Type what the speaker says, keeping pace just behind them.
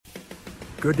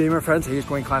Good day, my friends. Hey, it's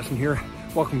Dwayne Klassen here.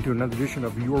 Welcome to another edition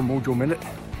of Your Mojo Minute.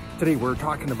 Today we're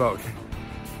talking about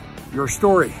your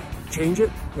story. Change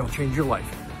it, it'll change your life.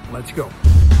 Let's go.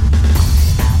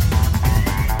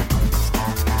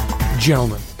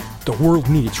 Gentlemen, the world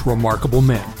needs remarkable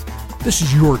men. This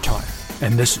is your time,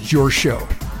 and this is your show.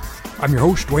 I'm your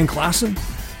host, Dwayne Klassen,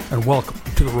 and welcome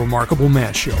to the Remarkable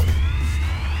Man Show.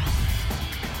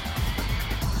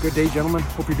 Good day, gentlemen.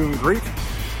 Hope you're doing great.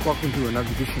 Welcome to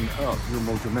another edition of Your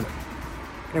Mojo Minute.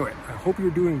 Anyway, I hope you're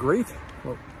doing great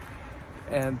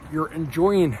and you're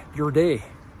enjoying your day.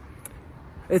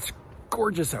 It's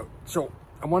gorgeous out. So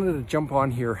I wanted to jump on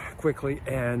here quickly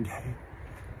and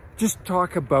just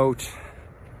talk about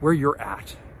where you're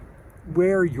at.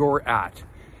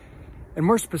 And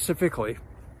more specifically,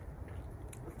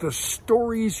 the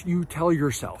stories you tell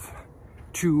yourself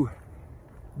to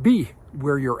be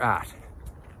where you're at.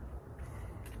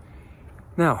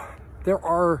 Now, there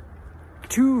are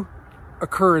two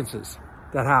occurrences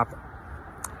that happen.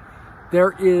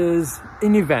 There is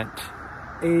an event,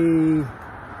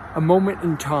 a moment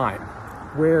in time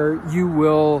where you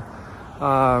will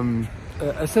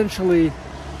essentially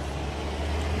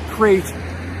create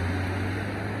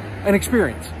an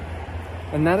experience.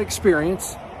 And that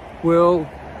experience will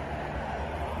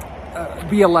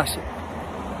be a lesson.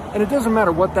 And it doesn't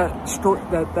matter what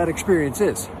that experience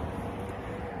is.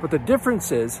 But the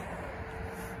difference is,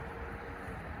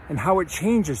 and how it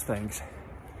changes things,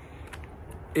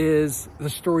 is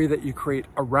the story that you create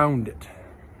around it.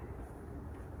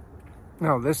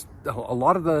 Now, a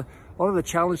lot of the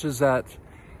challenges that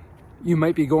you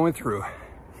might be going through,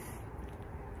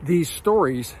 these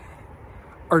stories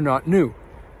are not new.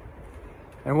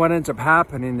 And what ends up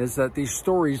happening is that these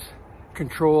stories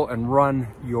control and run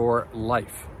your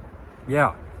life.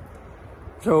 Yeah.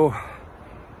 So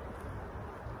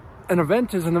an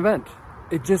event is an event.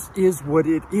 It just is what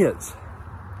it is.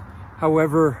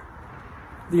 However,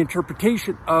 the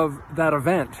interpretation of that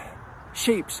event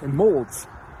shapes and molds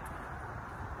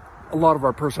a lot of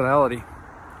our personality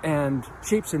and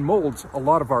shapes and molds a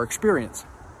lot of our experience.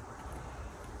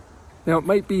 Now, it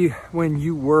might be when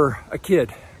you were a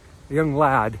kid, a young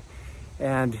lad,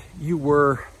 and you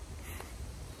were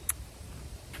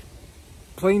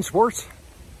playing sports.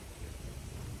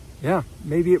 Yeah,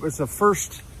 maybe it was the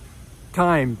first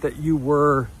time that you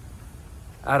were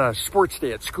at a sports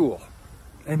day at school,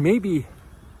 and maybe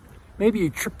you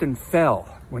tripped and fell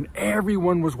when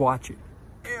everyone was watching.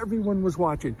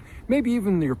 Maybe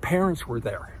even your parents were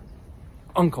there,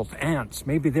 uncles, aunts,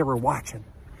 maybe they were watching,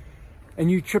 and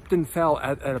you tripped and fell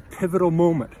at a pivotal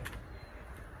moment,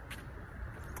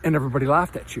 and everybody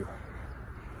laughed at you,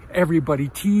 everybody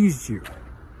teased you,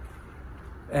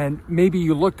 and maybe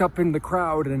you looked up in the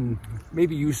crowd and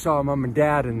maybe you saw mom and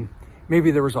dad, and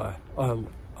maybe there was a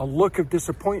look of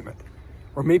disappointment,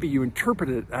 or maybe you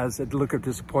interpreted it as a look of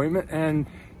disappointment, and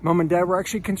mom and dad were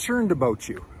actually concerned about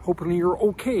you, hoping you're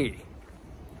okay.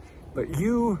 But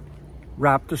you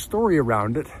wrapped a story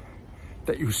around it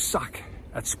that you suck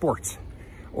at sports,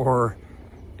 or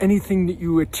anything that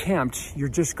you attempt, you're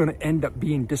just going to end up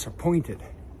being disappointed.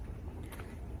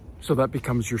 So that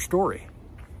becomes your story.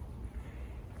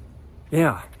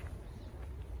 Yeah.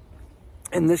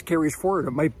 And this carries forward.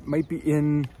 It might be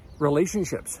in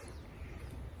relationships.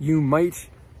 You might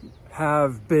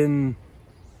have been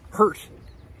hurt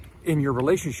in your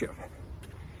relationship.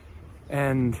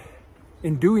 And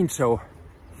in doing so,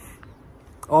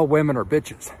 all women are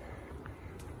bitches.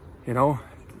 You know,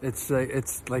 it's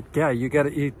like, yeah, you've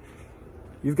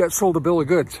got sold a bill of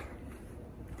goods.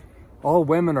 All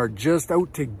women are just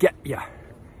out to get you,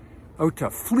 out to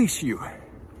fleece you.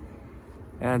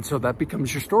 And so that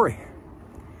becomes your story.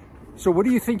 So what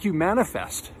do you think you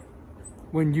manifest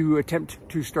when you attempt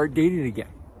to start dating again?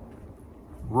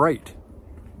 Right.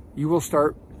 You will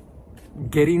start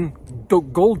getting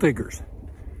gold diggers.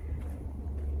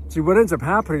 See, what ends up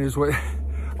happening is what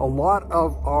a lot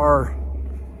of our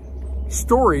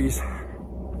stories,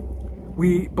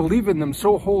 we believe in them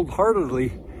so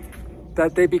wholeheartedly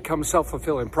that they become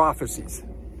self-fulfilling prophecies.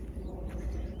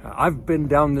 I've been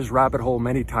down this rabbit hole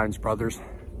many times, brothers.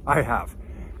 I have.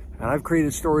 And I've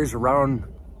created stories around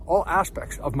all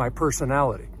aspects of my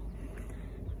personality.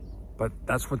 But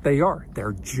that's what they are.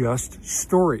 They're just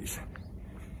stories.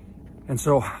 And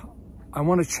so I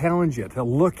want to challenge you to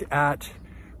look at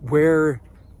where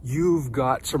you've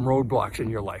got some roadblocks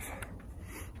in your life.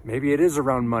 Maybe it is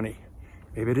around money.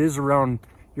 Maybe it is around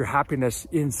your happiness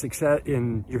in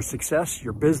your success,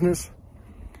 your business.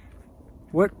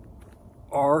 What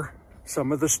are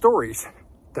some of the stories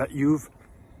that you've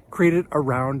created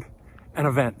around an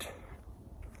event?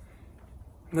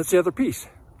 And that's the other piece.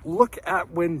 look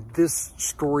at when this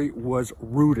story was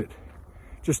rooted.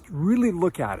 Just really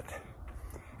look at it.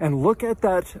 And look at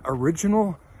that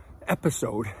original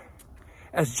episode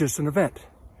as just an event.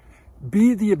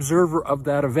 Be the observer of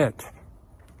that event.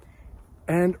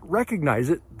 And recognize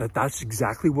it that that's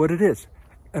exactly what it is,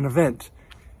 an event.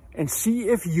 And see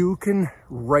if you can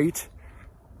write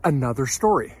another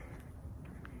story.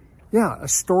 Yeah, a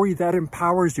story that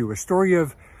empowers you, a story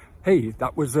of, hey,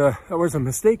 that was a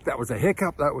mistake, that was a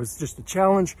hiccup, that was just a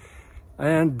challenge,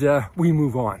 and we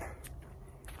move on.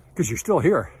 Because you're still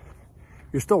here.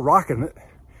 You're still rocking it.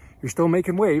 You're still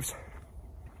making waves.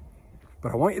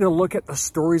 But I want you to look at the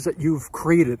stories that you've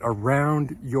created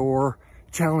around your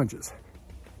challenges.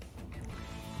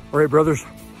 All right, brothers.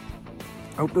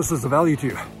 I hope this was of value to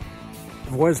you.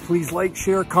 If it was, please like,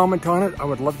 share, comment on it. I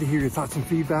would love to hear your thoughts and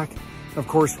feedback. Of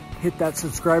course, hit that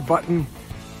subscribe button.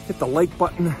 Hit the like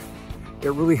button. It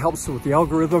really helps with the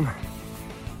algorithm.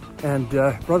 And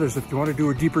brothers, if you want to do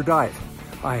a deeper dive,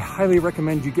 I highly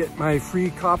recommend you get my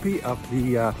free copy of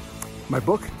my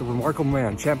book, The Remarkable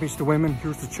Man, Champions to Women,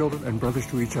 Heroes to Children, and Brothers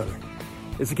to Each Other.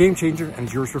 It's a game changer and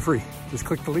it's yours for free. Just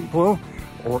click the link below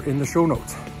or in the show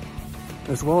notes.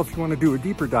 As well, if you want to do a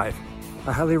deeper dive,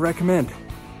 I highly recommend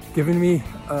giving me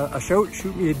a shout,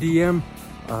 shoot me a DM,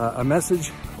 a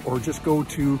message, or just go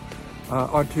to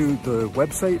onto the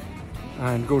website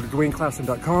and go to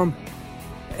DwayneClassen.com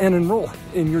and enroll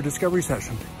in your discovery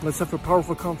session. Let's have a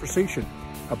powerful conversation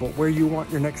about where you want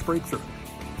your next breakthrough.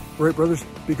 All right, brothers,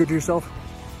 be good to yourself.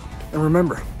 And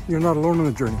remember, you're not alone on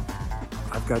the journey.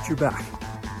 I've got your back.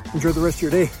 Enjoy the rest of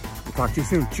your day. We'll talk to you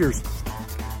soon. Cheers.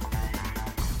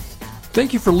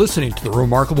 Thank you for listening to The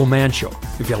Remarkable Man Show.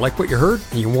 If you like what you heard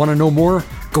and you want to know more,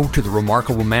 go to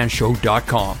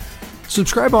theremarkablemanshow.com.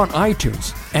 Subscribe on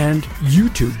iTunes and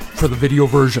YouTube for the video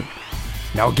version.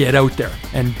 Now get out there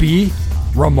and be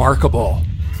remarkable.